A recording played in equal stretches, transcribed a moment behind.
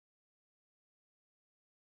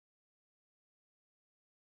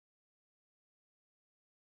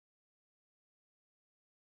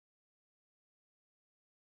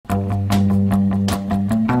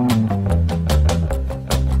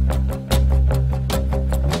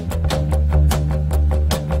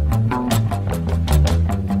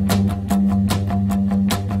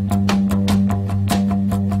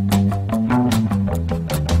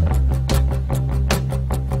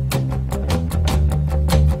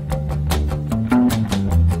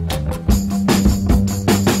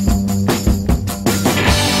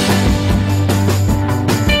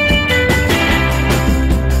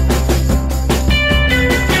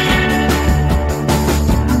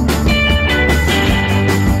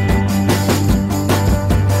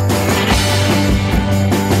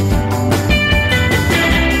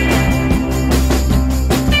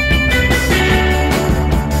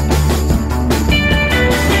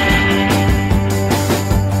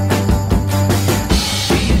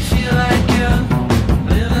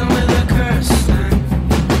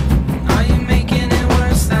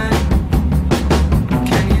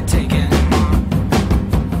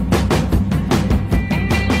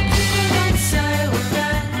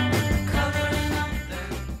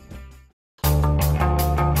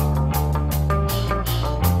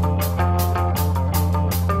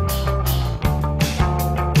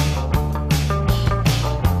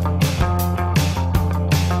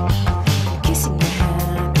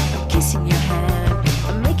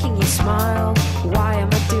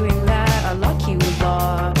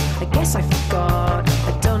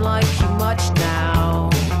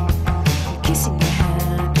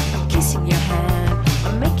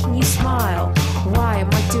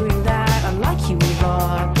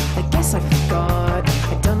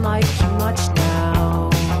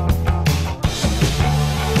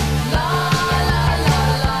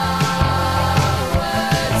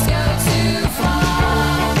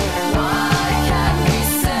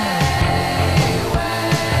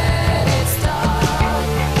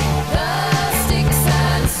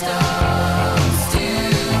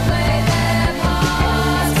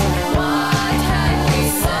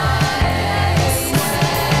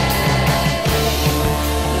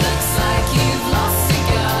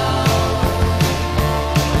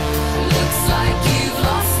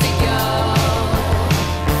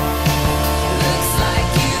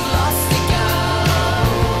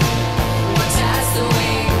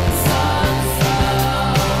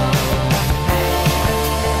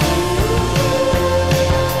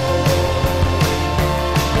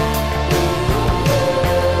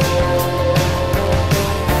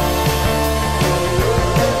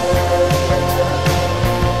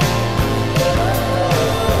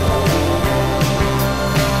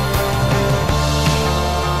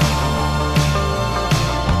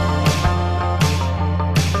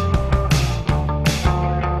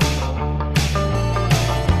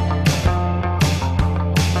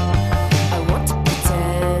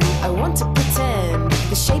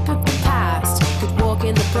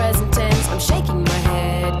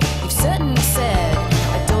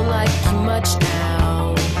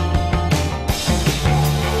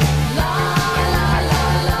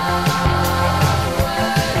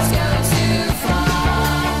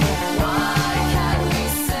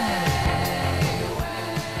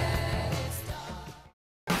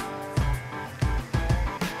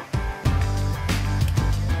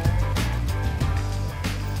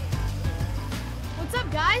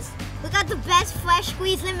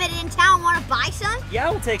He's limited in town. Want to buy some? Yeah,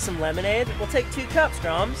 we'll take some lemonade. We'll take 2 cups,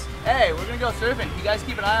 Groms. Hey, we're gonna go surfing. You guys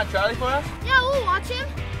keep an eye on Charlie for us? Yeah, we'll watch him.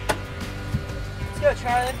 Let's go,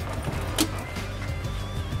 Charlie.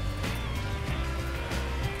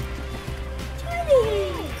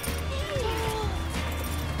 Charlie!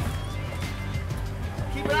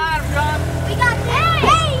 Keep an eye on him, John. We got this!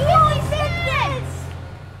 Hey, you always said this!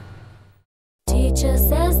 Teacher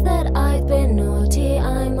says that I've been naughty,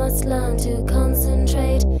 I must learn to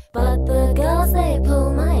concentrate. But the girls, they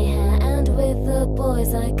pull my hair, and with the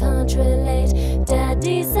boys I can't relate.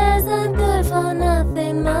 Daddy says I'm good for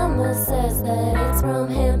nothing, Mama says that it's from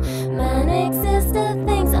him. Manic sister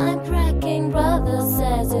thinks I'm cracking, brother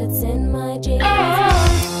says it's in my genes.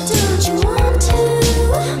 Don't you want to?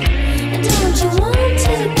 Don't you want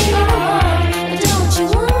to be? Don't you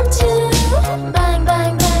want to? Bang,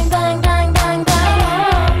 bang, bang, bang, bang, bang,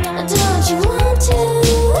 bang. Don't you want to?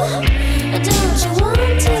 Don't you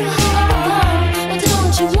want to?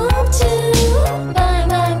 Don't you want to? Bang,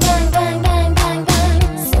 bang, bang, bang, bang, bang, bang.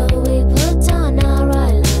 So we put on our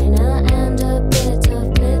eyeliner and a bit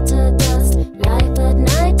of glitter dust. Life at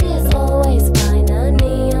night is always finer.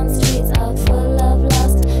 Neon streets are full of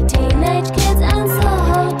lust. Teenage kids and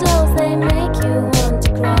Soho dolls, they make you want to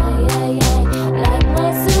cry. Like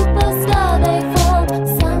my superstar, they fall.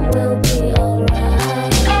 Some will be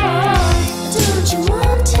alright. Don't you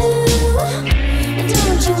want to?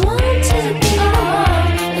 Don't you want to be?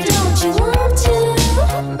 Don't you want to?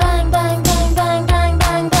 Bang, bang, bang, bang, bang,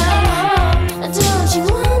 bang, bang. Don't you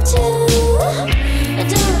want to?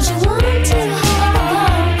 Don't you want to?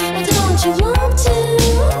 Don't you want to?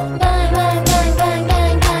 Bang, bang, bang, bang,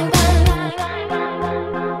 bang, bang, bang.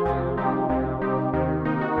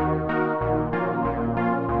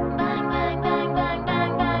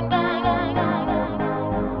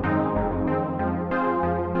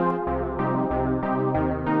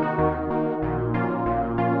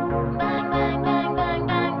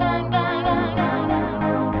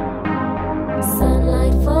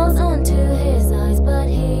 Sunlight falls onto his eyes, but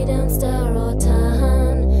he don't stir or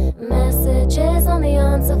turn. Messages on the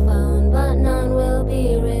answer phone, but none will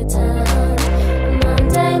be returned.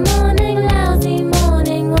 Monday morning, lousy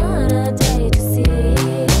morning, what a day to see.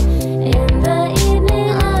 In the evening,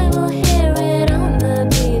 I will hear it on the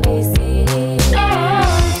BBC.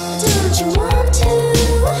 Don't you want to?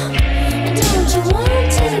 Don't you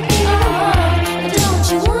want to be? Don't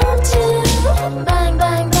you want to? Bang,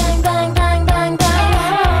 bang, bang, bang, bang, bang,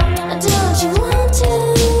 bang. Don't you want to?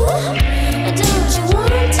 Don't you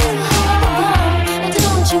want to?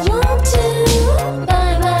 Don't you want to?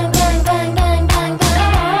 Bang, bang, bang, bang, bang, bang, bang.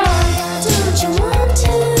 Don't you want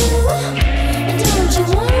to? Don't you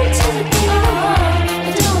want to be?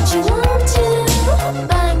 Don't you want to?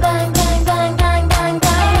 Bang, bang, bang, bang, bang, bang,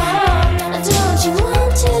 bang. Don't you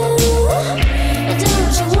want to?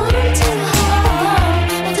 Don't you want to?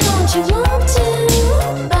 Don't you want to?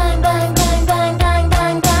 Bang, bang, bang, bang, bang,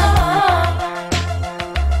 bang, bang.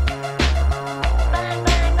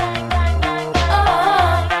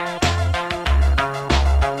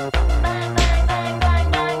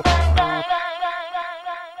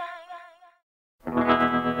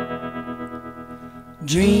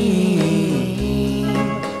 Dream,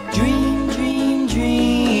 dream, dream,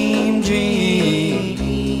 dream,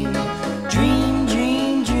 dream. Dream,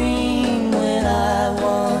 dream, dream when I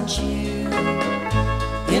want you.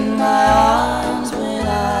 In my arms when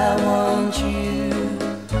I want you.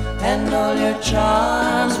 And all your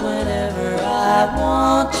charms whenever I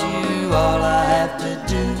want you. All I have to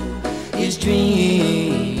do is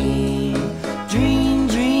dream, dream,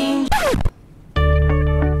 dream.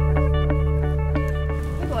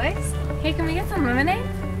 Hey boys, hey, can we get some lemonade?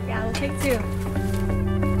 Yeah, we'll take 2.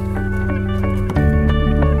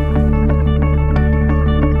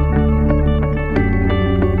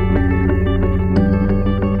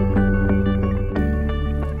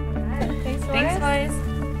 Thanks, boys.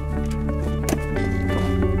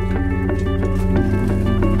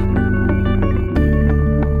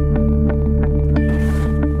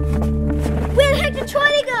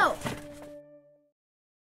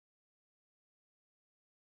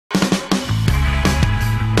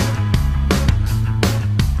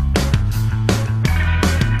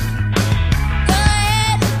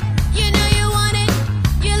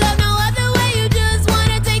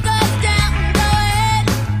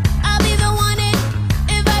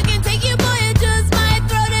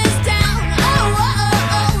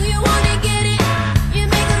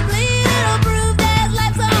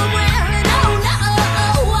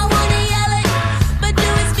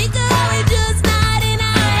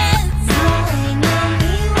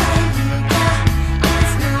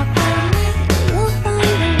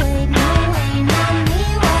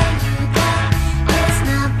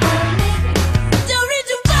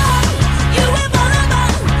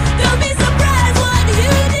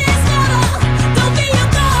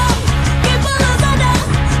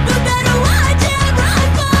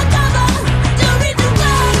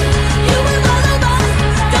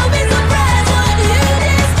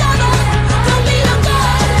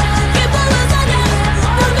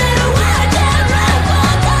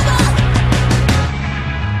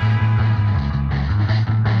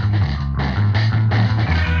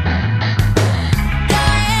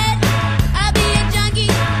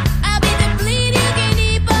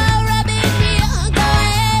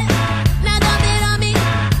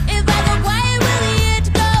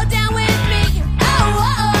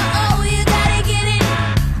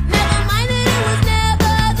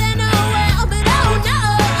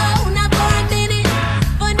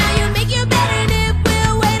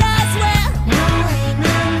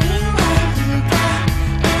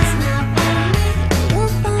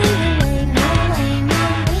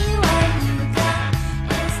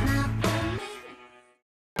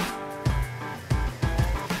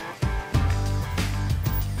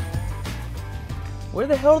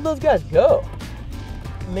 the hell did those guys go?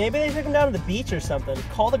 Maybe they took him down to the beach or something.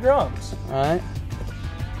 Call the Grums. Alright.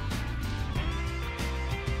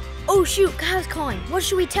 Oh shoot, Kyle's calling. What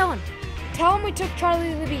should we tell him? Tell him we took Charlie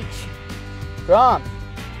to the beach. Grums,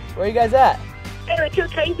 where you guys at? Hey, we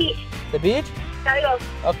took Charlie Beach. The beach? Gotta go.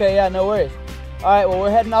 Okay, yeah, no worries. Alright, well,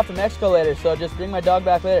 we're heading off to Mexico later, so just bring my dog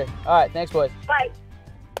back later. Alright, thanks, boys. Bye.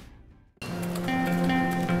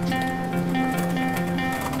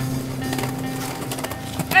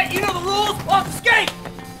 Hey, you know the rules! Off the skate!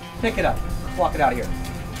 Pick it up. Let's walk it out of here.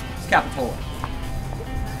 It's Capitola.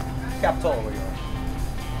 Capitola, where you are.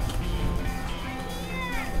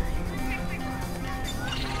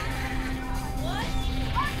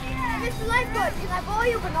 Mr. Lifeguard, can I borrow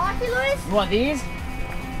your binoculars? You want these?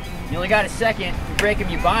 You only got a second. If you break them,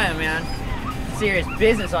 you buy them, man. Serious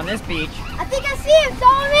business on this beach. I think I see him,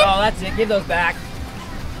 Solomon! Oh, that's it. Give those back.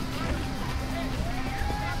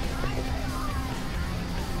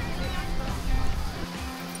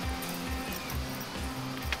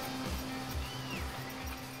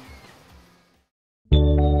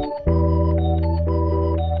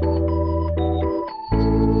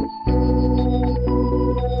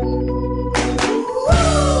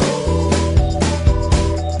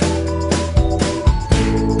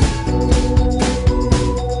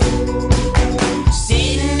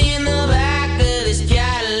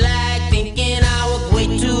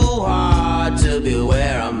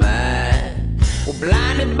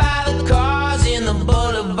 Blinded by the cars in the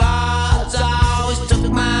boulevards, I always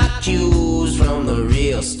took my cues from the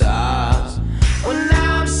real stars. Well,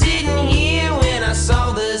 now I'm sitting here when I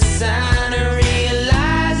saw the sign and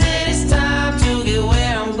realized that it's time to get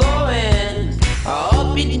where I'm going. I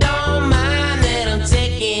hope you don't mind that I'm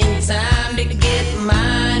taking time to get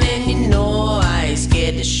mine, and you know I ain't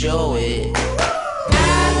scared to show it.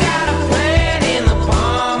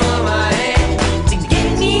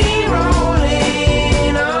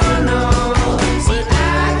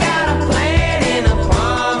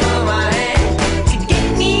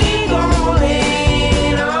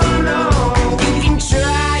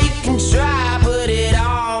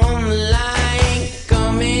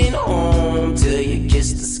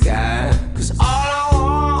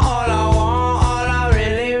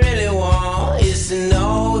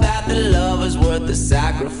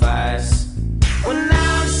 Sacrifice. Well,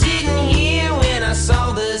 now I'm sitting here when I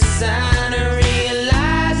saw the sign and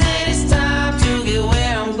realized that it's time to get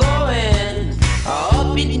where I'm going. I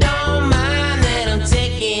hope you don't mind that I'm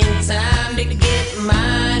taking time to get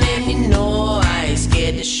mine, and you know I ain't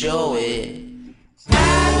scared to show it.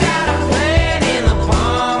 I got a plan in the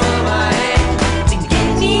palm of my hand to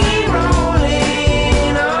get me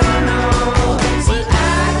rolling. Oh no, but I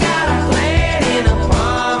got a plan in the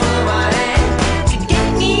palm of my hand.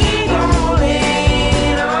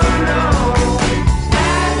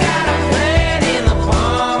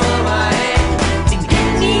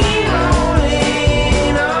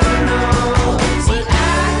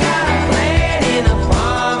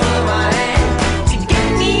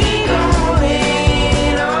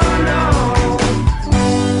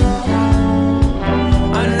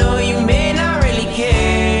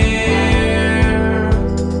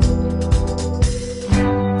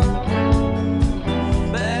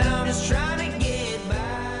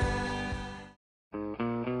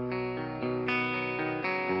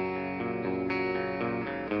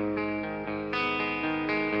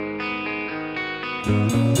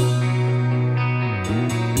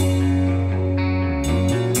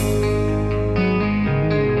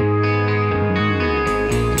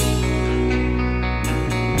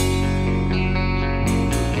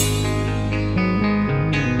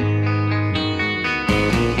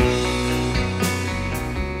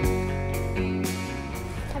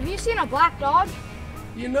 Have you seen a black dog?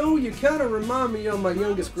 You know, you kind of remind me of my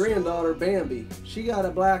youngest granddaughter, Bambi. She got a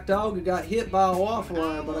black dog who got hit by a waffle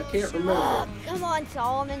iron, but I can't remember. Come on,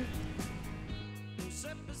 Solomon.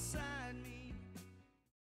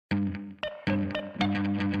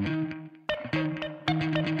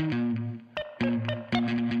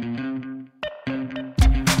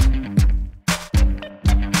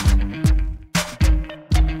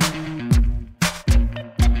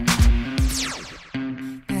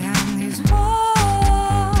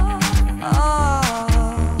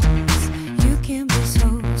 You can be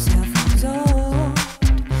so self-absorbed.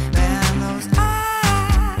 Man, those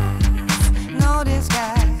eyes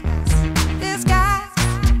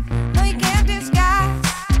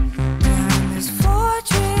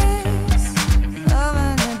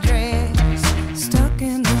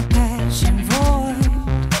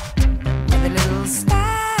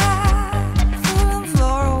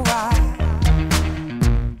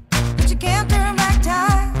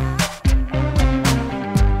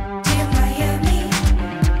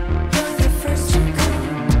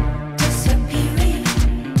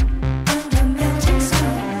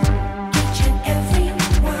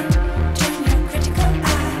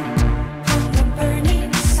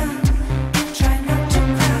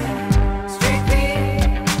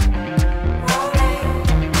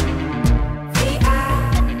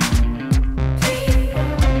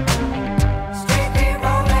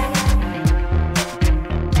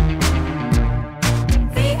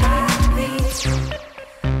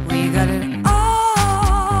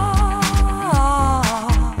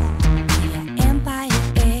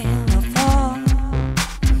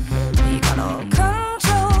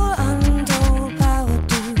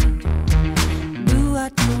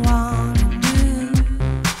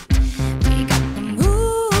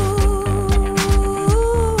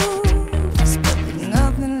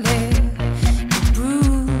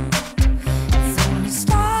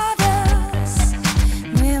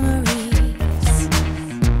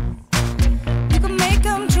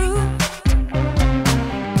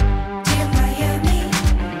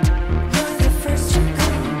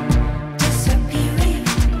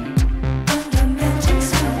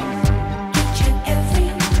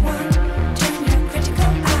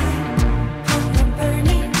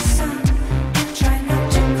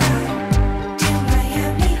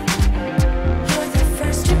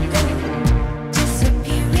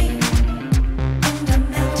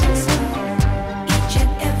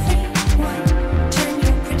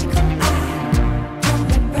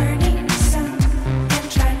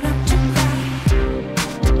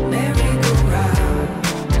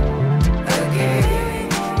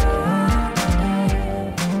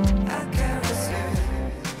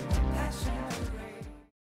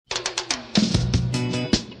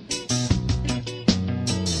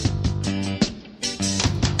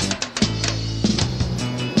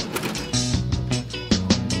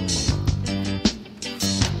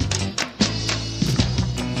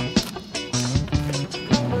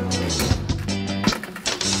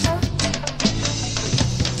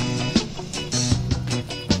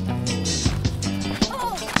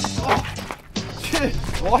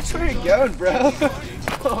Watch where you're going, bro.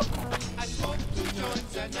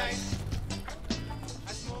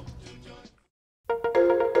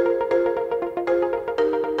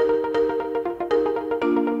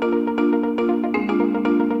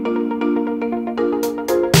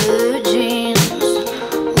 Blue jeans,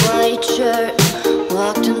 white shirt,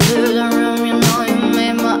 walked into the room, you know you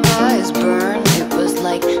made my eyes burn. It was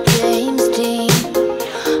like James Dean,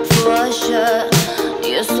 for sure.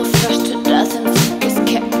 You're so fresh to death and sick as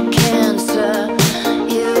cancer.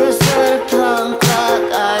 You were sort of punk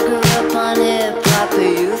rock, I grew up on hip-hop, but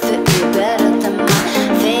you fit me better than my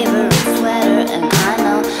favorite sweater. And I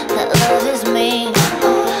know that love is mean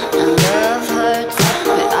and love hurts,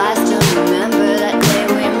 but I still remember that day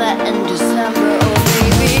we met in December. Oh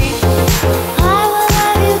baby, I will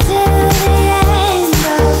love you till the end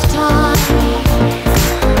of time.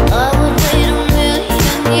 I would wait a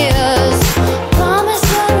million years. Promise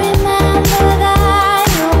to remember that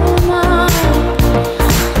you're mine.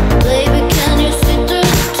 Baby, can you see through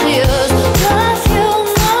the tears? Love you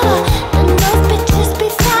more than those bitches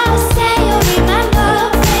before. Say you'll remember,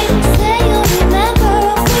 baby. Say you'll remember,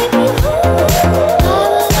 baby. I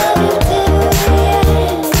will love you till the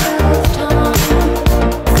end of time.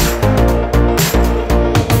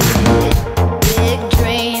 Big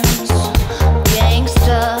dreams,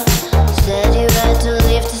 gangsta. Said you had to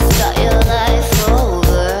leave to start your life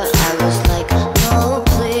over. I was like, no,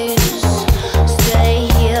 please, stay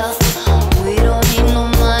here. We don't need no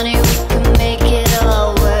money, we can make it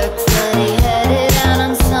all work. But he headed out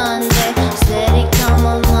on Sunday, said he'd come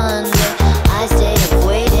on Monday. I stayed up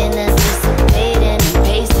waiting, anticipating and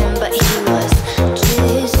pacing, but he was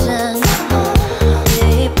chasing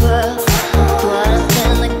paper. Caught up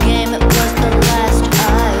in the game, it was the last I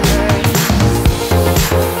heard.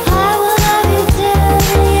 I will love you till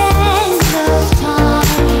the end of time.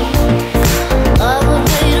 I will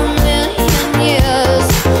wait a million years.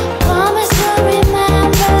 Promise to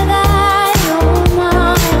remember that you're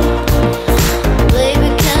mine. Baby,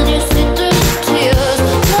 can you see through the tears?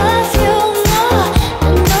 Love you more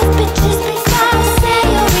than those bitches before. Say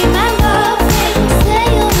you'll remember, baby. Say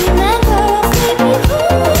you'll remember, baby.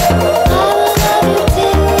 I will love you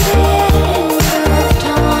till the end of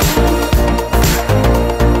time.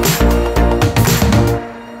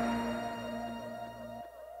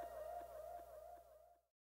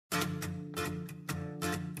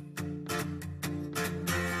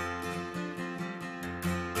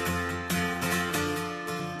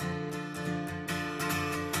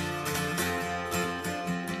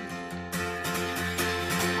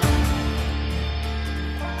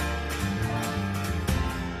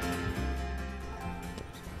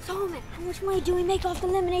 Solomon, how much money do we make off the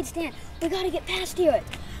lemonade stand? We gotta get past here.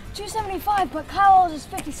 $2.75, but Kyle owes us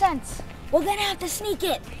 50 cents. We're gonna have to sneak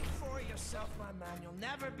it. For yourself, my man, you'll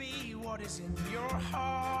never be what is in your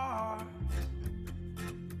heart.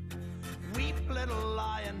 Weep, little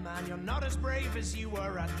lion man, you're not as brave as you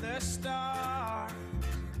were at the start.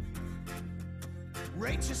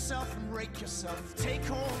 Rate yourself and rake yourself. Take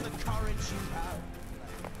all the courage you have.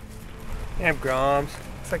 Damn, Groms.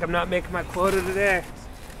 Looks like I'm not making my quota today.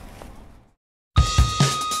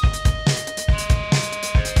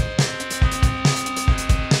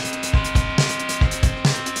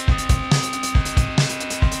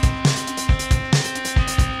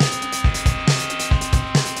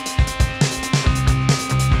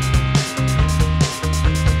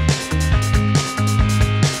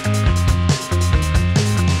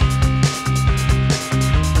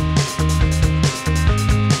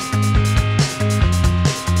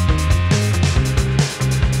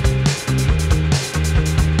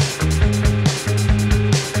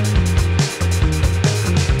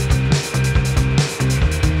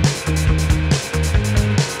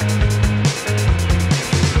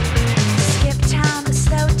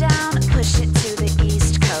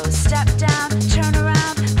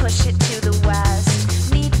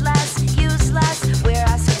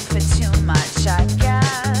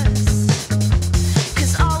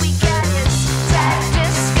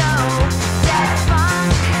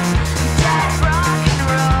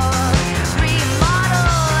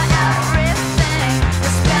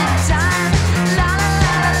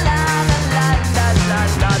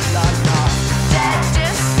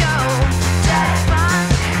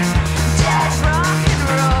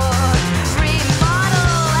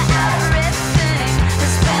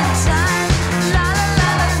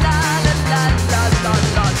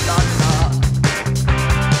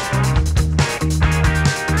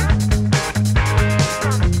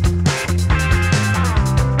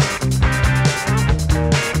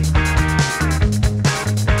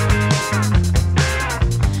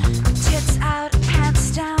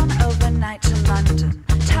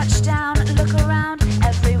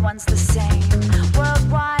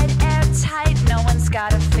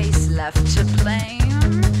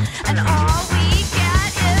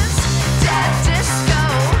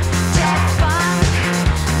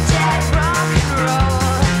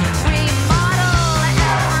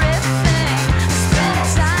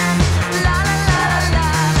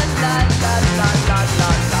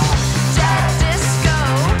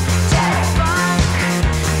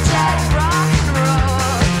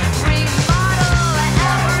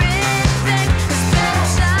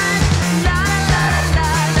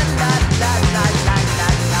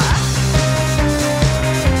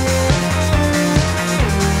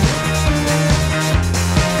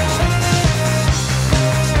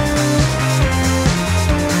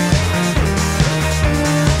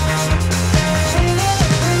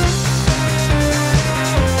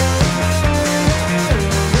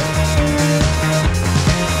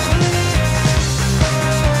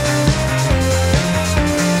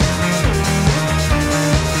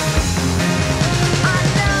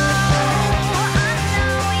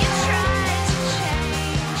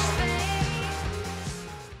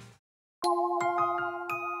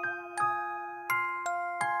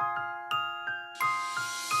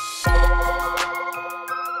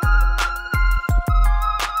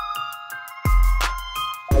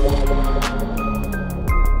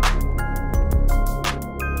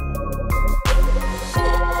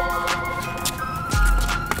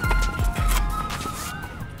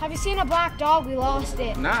 a black dog, we lost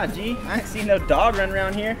it. Nah, G, I ain't seen no dog run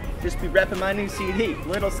around here. Just be repping my new CD,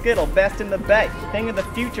 Little Skittle, Best in the Bay. Thing of the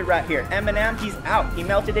future right here. Eminem, he's out. He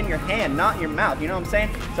melted in your hand, not your mouth, you know what I'm saying?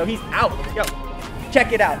 So he's out. Yo,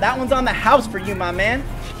 check it out. That one's on the house for you, my man.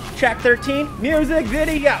 Track 13, music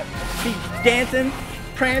video. He's dancing,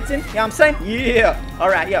 prancing, you know what I'm saying? Yeah. All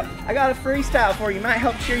right, yo, I got a freestyle for you. Might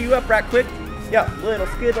help cheer you up right quick. Yo, Little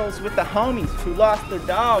Skittles with the homies who lost their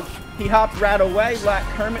dog. He hopped right away like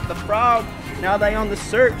Kermit the Frog. Now they on the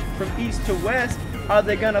search from east to west. Are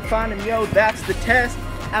they gonna find him? Yo, that's the test.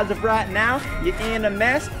 As of right now, you're in a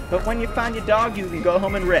mess. But when you find your dog, you can go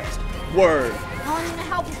home and rest. Word. I'm gonna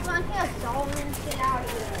help you find him, so I'm gonna get out of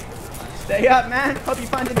here. Stay up, man. Hope you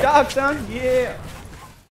find your dog, son. Yeah.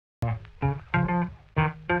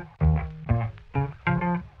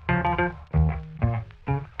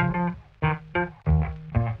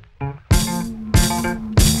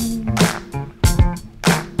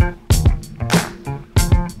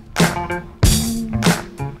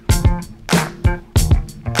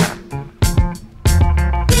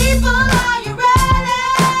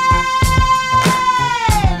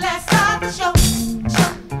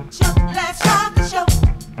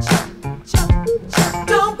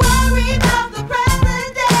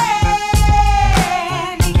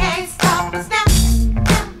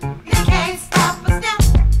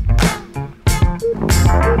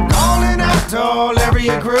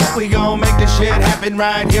 We gon' make this shit happen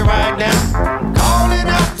right here, right now. Calling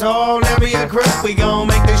out to all area crew. We gon'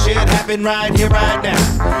 make this shit happen right here, right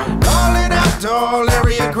now. Calling out to all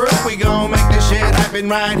area crew. We gon' make this shit happen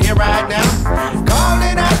right here, right now.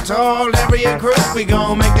 Calling out to all area crew. We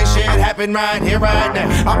gon' make this shit happen right here, right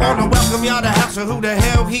now. I wanna welcome y'all to House of Who the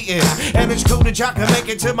Hell He Is. And it's cool that y'all can make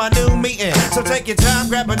it to my new meeting. So take your time,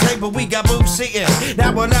 grab a table, we got booths seating.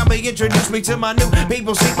 Now allow me introduce me to my new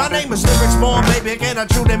people. See, my name is Lyrics Born, baby, and I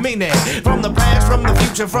truly mean it. From the past, from the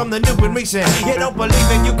future, from the new and recent. You don't believe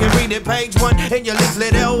it, you can read it, page 1 in your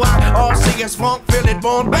leaflet. L-Y-R-C-S Funk, feel it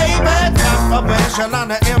born, baby. Top of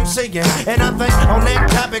echelon of MCing. And I think on that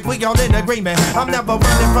topic we all in agreement. I'm never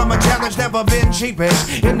running from a challenge, never been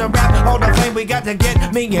cheapish. In the rap hall of fame we got to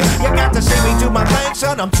get me in. You got to see me do my thing,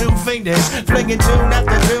 son, I'm too fiendish. Flinging tune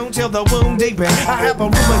after tune till the wound deepen. I have a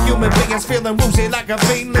room of human beings feeling woozy like a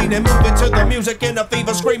fiend leaning. Moving to the music in a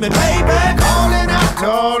fever screaming, baby. Calling out to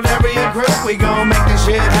all area crew. We gon' make this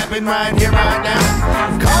shit happen right here, right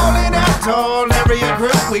now. Calling out to all area crew.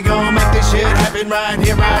 We gon' make this shit happen right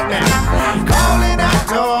here, right now. Calling out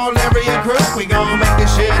to all area crew. We gon' make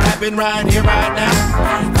this shit happen right here, right now.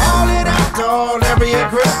 Calling out to all area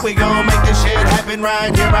crew. We gon' make this shit happen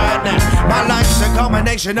right here, right now. My life's a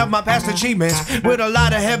culmination of my past achievements, with a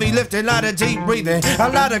lot of heavy lifting, a lot of deep breathing, a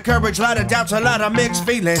lot of courage, a lot of doubts, a lot of mixed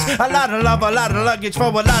feelings, a lot of love, a lot of luggage for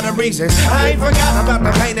a lot of reasons. I ain't forgot about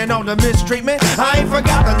the pain and all the mistreatment. I ain't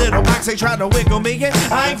forgot the little box they try to wiggle me in.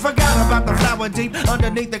 I ain't forgot about the flower deep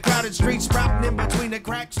underneath the crowded streets, sprouting in between the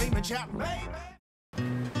cracks, steaming, shouting, baby.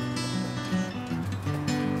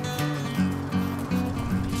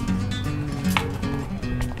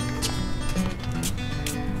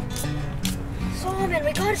 Solomon,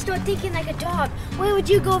 we gotta start thinking like a dog. Where would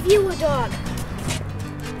you go if you were a dog?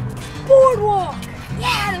 Boardwalk!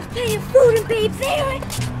 Yeah, there's plenty of food and babes there.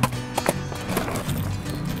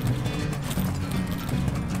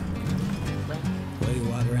 Well, you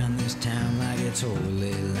walk around this town like it's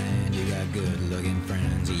holy land. You got good-looking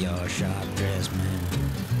friends, you're sharp-dressed men.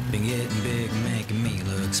 Been getting big, making me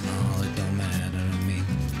look small. It don't matter to me,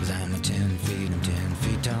 'cause I'm 10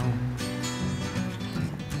 feet tall.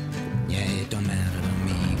 Yeah, it don't matter to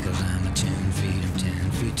me, 'cause I'm 10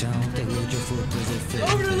 feet tall. They load your foot 'cause it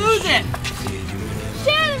fits. Over to lose it!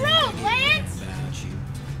 Share the road, Lance!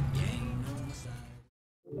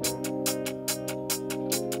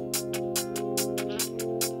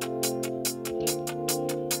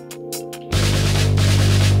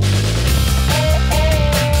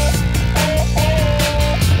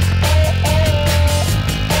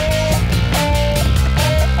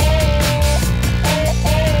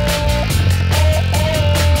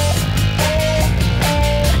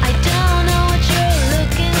 I don't know what you're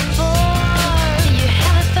looking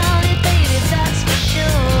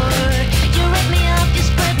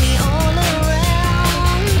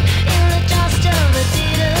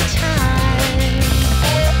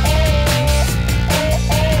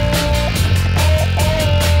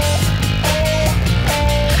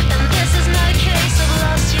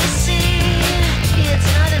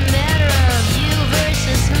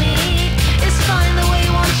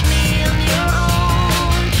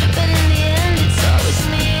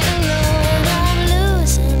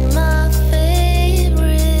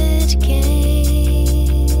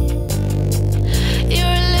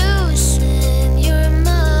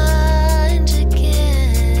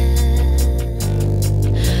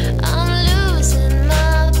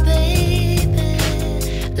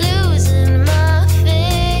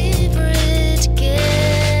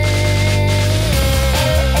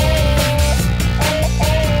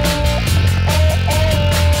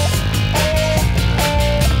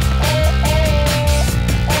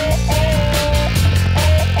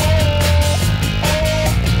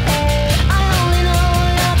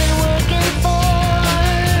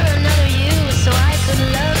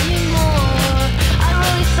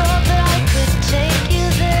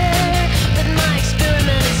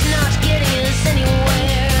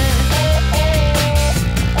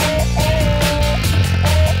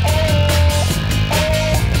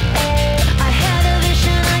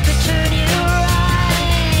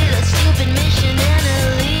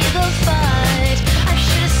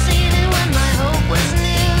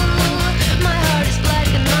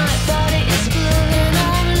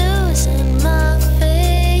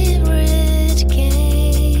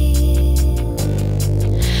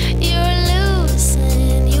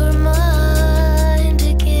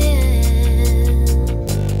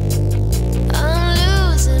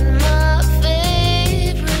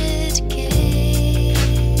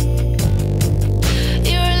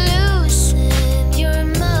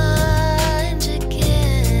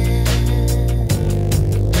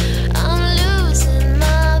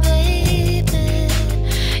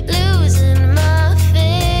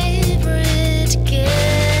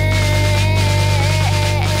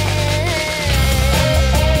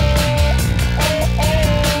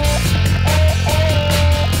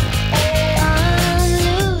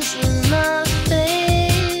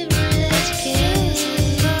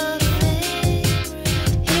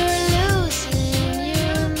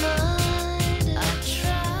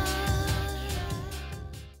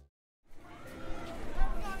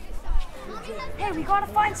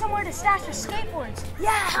somewhere to stash your skateboards. Yeah,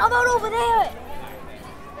 how about over there?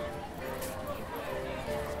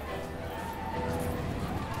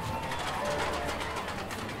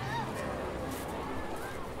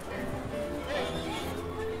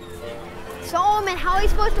 So, man, how are we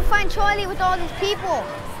supposed to find Charlie with all these people?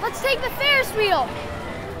 Let's take the Ferris wheel.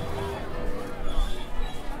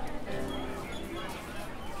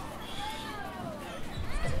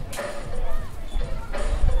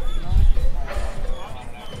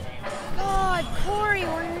 God, Corey,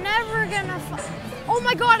 we're never gonna find... Oh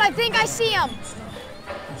my God, I think I see him.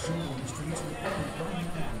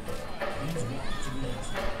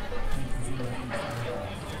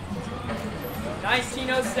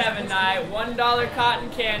 $1907 night, $1 cotton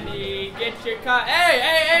candy. Get your Hey,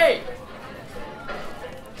 hey, hey!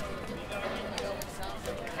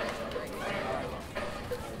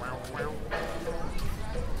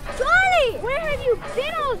 Charlie, where have you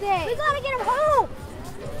been all day? We gotta get him home.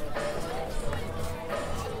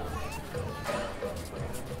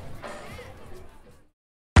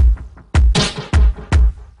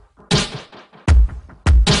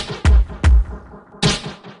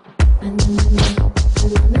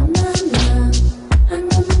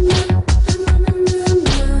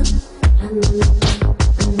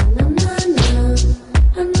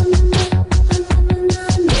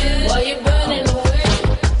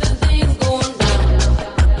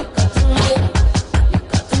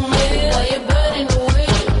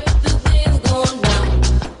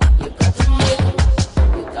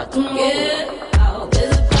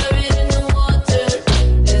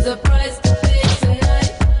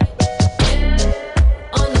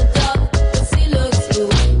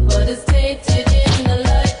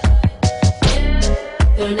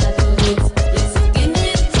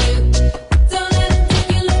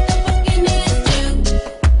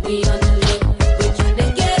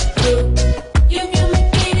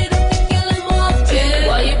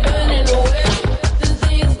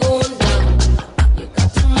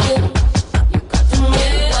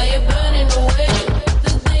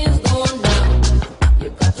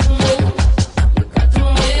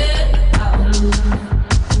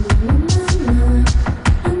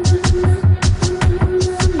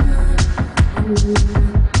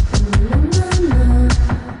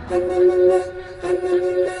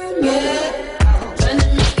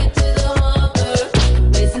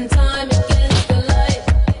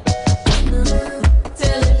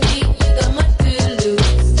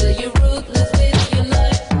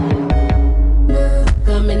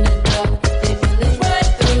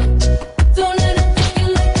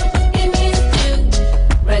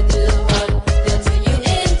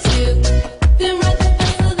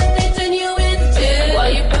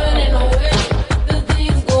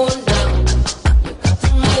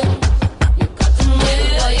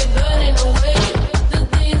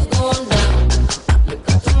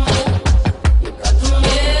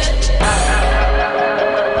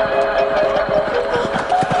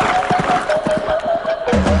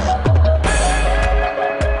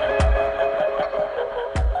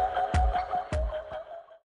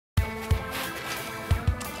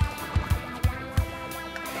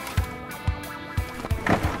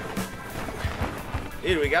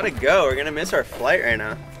 Dude, we gotta go. We're gonna miss our flight right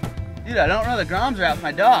now. Dude, I don't know. The Groms are out with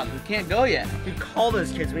my dog. We can't go yet. Dude, call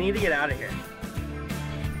those kids. We need to get out of here.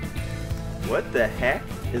 What the heck?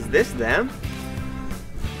 Is this them?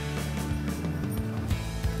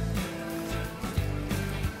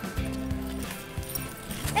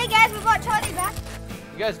 Hey guys, we brought Charlie back.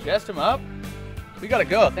 You guys dressed him up? We gotta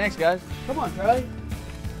go. Thanks, guys. Come on, Charlie.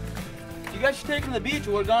 You guys should take him to the beach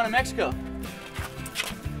or we're going to Mexico.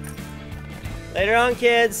 Later on,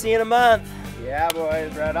 kids. See you in a month. Yeah,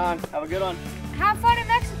 boys. Right on. Have a good one. Have fun in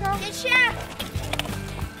Mexico. Good shot.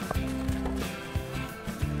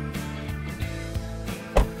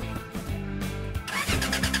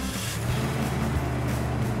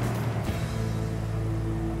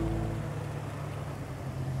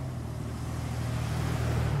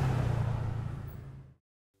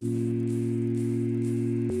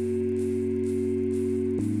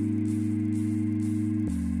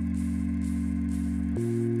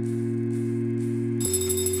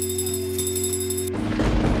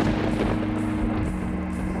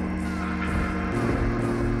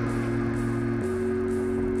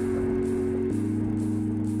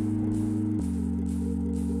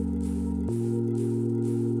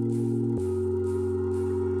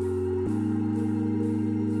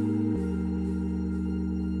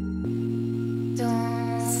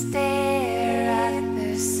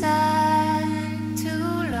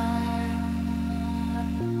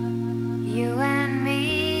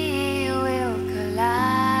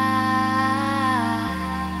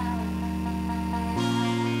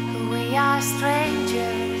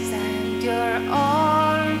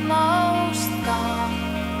 almost gone.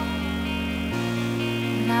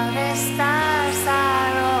 Now the stars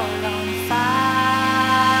are all on fire,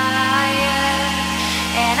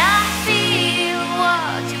 and I feel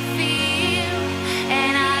what you feel,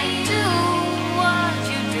 and I do what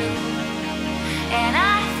you do, and I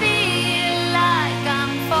feel like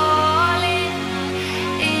I'm falling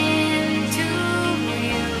into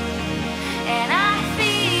you, and I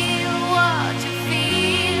feel what you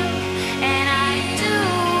feel, and I do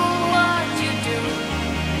what you do,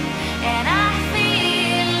 and I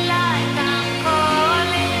feel like I'm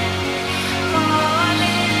calling,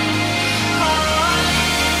 calling, calling.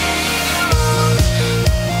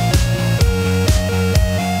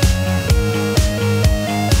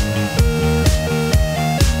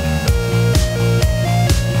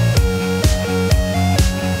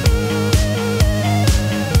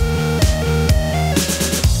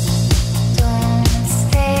 Don't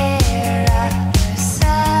stare at the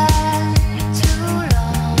sun too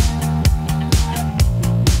long.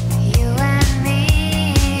 You and me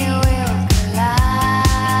will collide.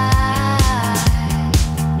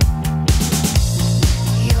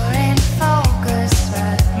 You're in focus,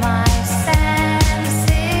 but my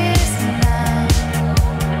senses numb.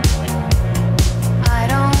 I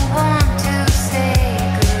don't want to say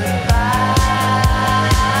goodbye,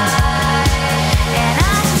 and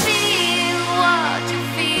I feel what you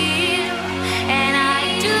feel, and I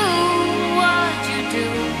do what you do,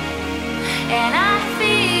 and I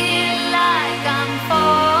feel like I'm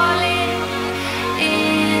falling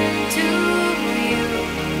into you,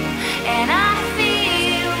 and I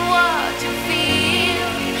feel what you feel,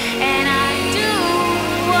 and I do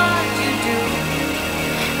what you do,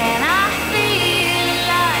 and I feel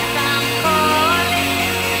like I'm calling,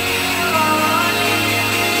 calling,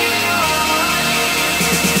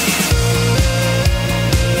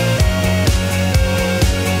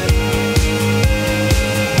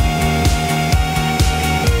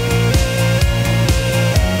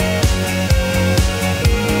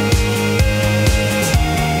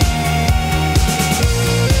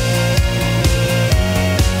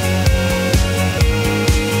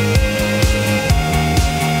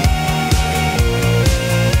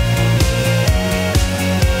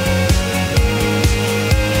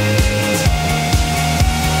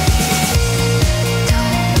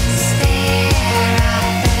 Don't stare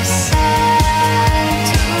at the sun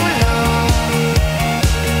too long.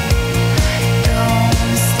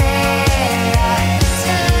 Don't stare at the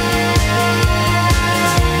sun.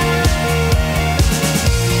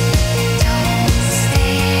 Don't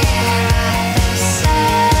stare at the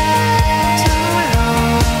sun too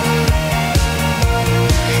long.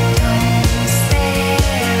 Don't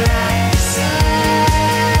stare at the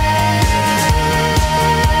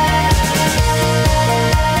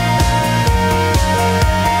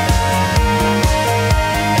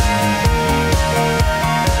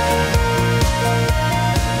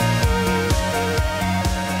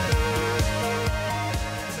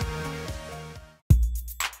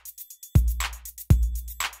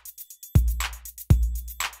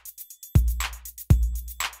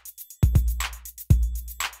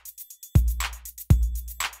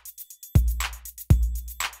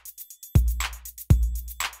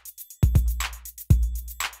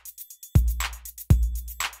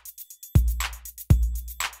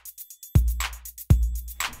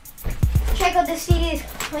Check out the CD this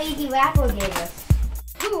crazy rapper gave us.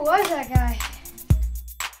 Who was that guy?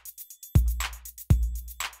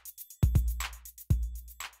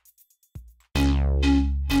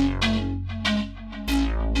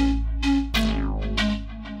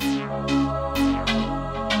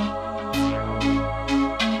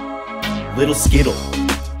 Little Skittle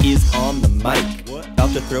is on the mic.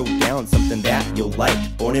 About to throw down something that you'll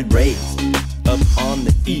like. Born and raised up on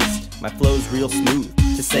the east. My flow's real smooth,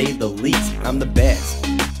 to say the least. I'm the best,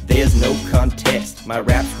 there's no contest. My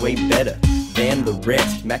rap's way better than the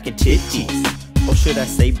rest. Mac and titties, or should I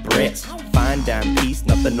say breast? Fine dime piece,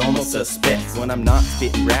 not the normal suspects. When I'm not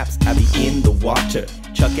spitting raps, I be in the water,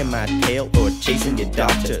 chucking my tail or chasing your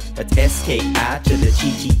daughter. That's S-K-I to the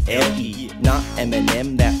T-G-L-E. Not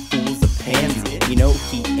Eminem, that fool's a pansy. You know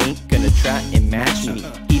he ain't gonna try and match me.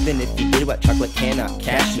 Even if he did, what chocolate cannot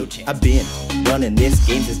catch no chance. I've been running this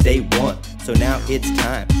game since day one, so now it's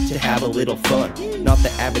time to have a little fun. Not the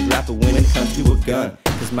average rapper when it comes to a gun,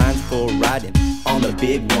 cause mine's for riding on the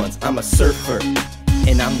big ones. I'm a surfer,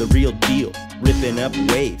 and I'm the real deal, ripping up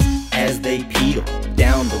waves as they peel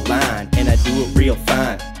down the line, and I do it real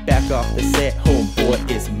fine. Back off the set, homeboy,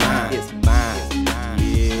 it's mine. It's mine.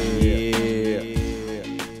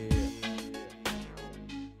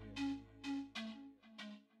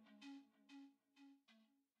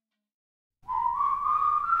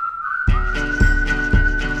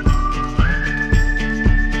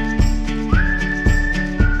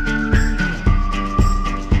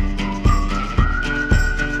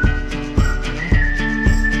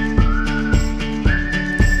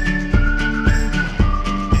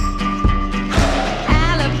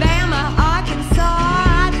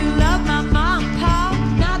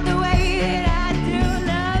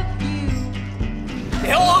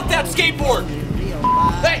 that skateboard!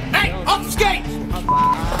 Hey, off the skates!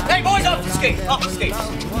 Hey, boys, off the skates! Off the skates!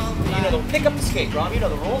 You know, pick up the skate, Ron. You know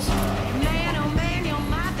the rules.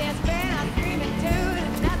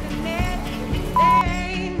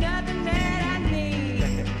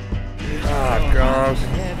 Ah, Grumps.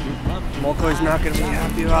 Moko's not gonna be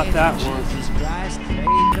happy about that one.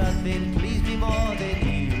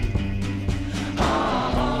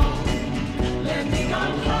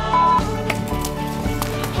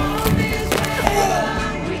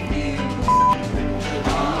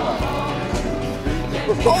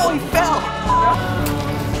 Oh, he fell!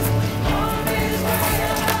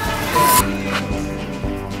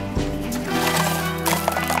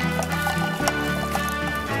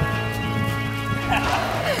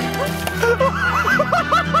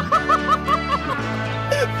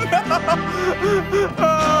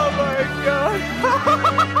 Oh my God!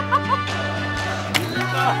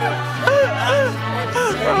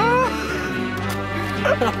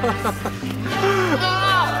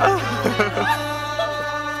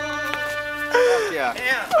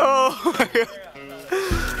 Yeah. Oh my God!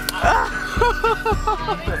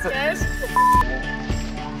 Thanks, guys.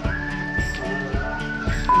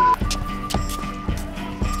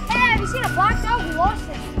 Hey, have you seen a black dog? We lost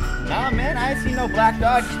it. Nah, man, I ain't seen no black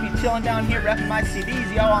dog. Just be chilling down here repping my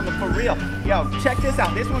CDs, yo, on the for real. Yo, check this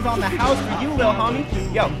out. This one's on the house for you, lil homie.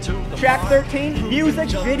 Yo, track 13, music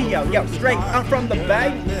video. Yo, straight out from the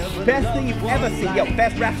bay. Best thing you've ever seen. Yo,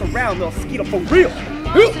 best raps around, lil Skeeter, for real.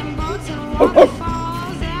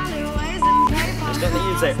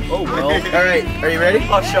 Say, oh well. All right, are you ready?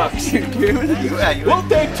 Oh shucks. Dude, We'll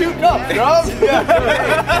take 2 cups, bro.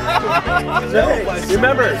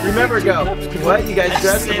 Remember, go. What? You guys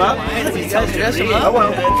dress them up? You guys dress them up? I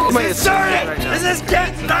will. This is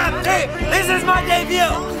Get Rad. This is my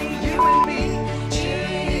debut.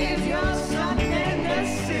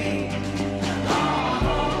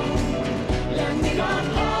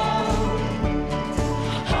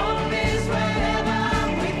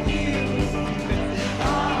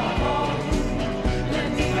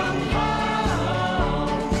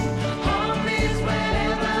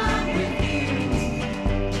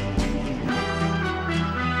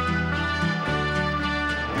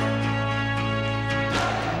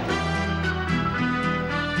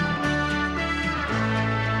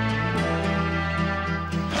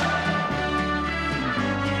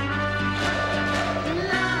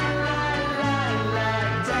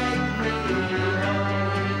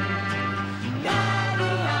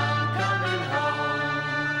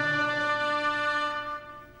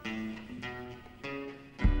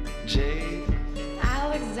 J